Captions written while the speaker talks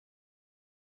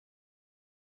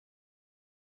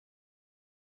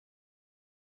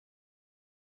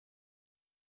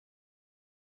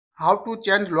How to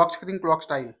change lock screen clock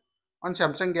style on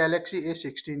Samsung Galaxy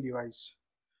A16 device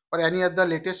or any other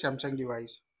latest Samsung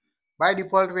device. By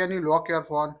default, when you lock your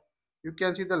phone, you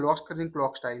can see the lock screen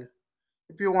clock style.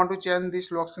 If you want to change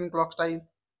this lock screen clock style,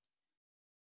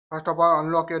 first of all,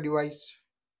 unlock your device.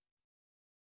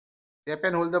 Tap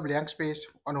and hold the blank space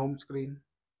on home screen.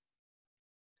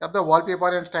 Tap the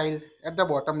wallpaper and style at the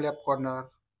bottom left corner.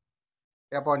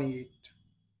 Tap on it.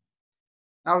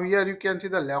 Now here you can see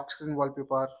the lock screen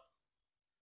wallpaper.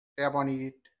 Tap on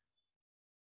it.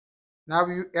 Now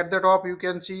at the top you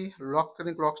can see lock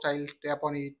screen clock style. Tap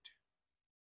on it.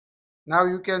 Now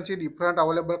you can see different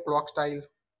available clock style.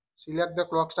 Select the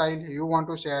clock style you want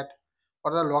to set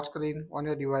for the lock screen on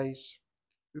your device.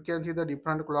 You can see the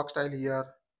different clock style here.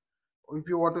 If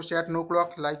you want to set no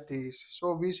clock like this,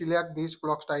 so we select this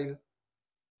clock style.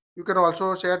 You can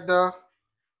also set the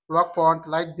clock font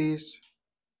like this.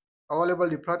 Available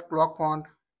different clock font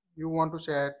you want to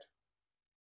set.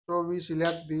 So we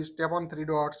select this, tap on three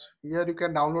dots. Here you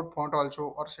can download font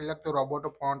also or select the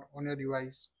Roboto font on your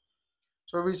device.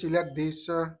 So we select this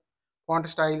font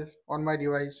style on my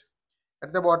device.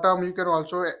 At the bottom you can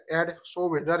also add show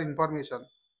weather information.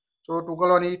 So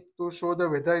toggle on it to show the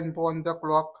weather info on the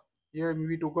clock. Here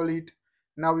we toggle it.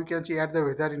 Now you can see add the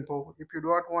weather info. If you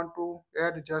don't want to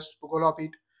add, just toggle off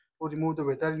it to remove the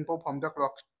weather info from the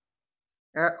clock.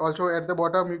 Also at the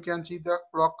bottom you can see the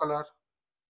clock color.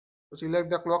 So select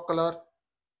the clock color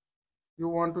you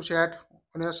want to set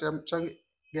on your Samsung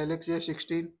Galaxy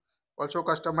A16. Also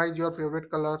customize your favorite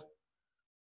color.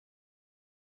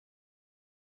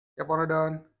 Tap on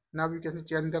done. Now you can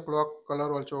change the clock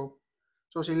color also.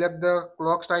 So select the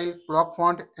clock style, clock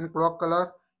font and clock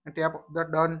color and tap the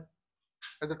done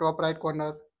at the top right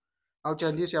corner. Now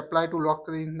changes apply to lock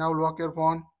screen. Now lock your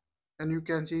phone and you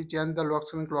can see change the lock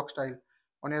screen clock style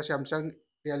on your Samsung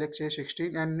Galaxy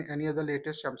A16 and any other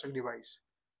latest Samsung device.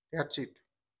 That's it.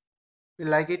 If you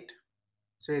like it,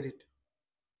 share it.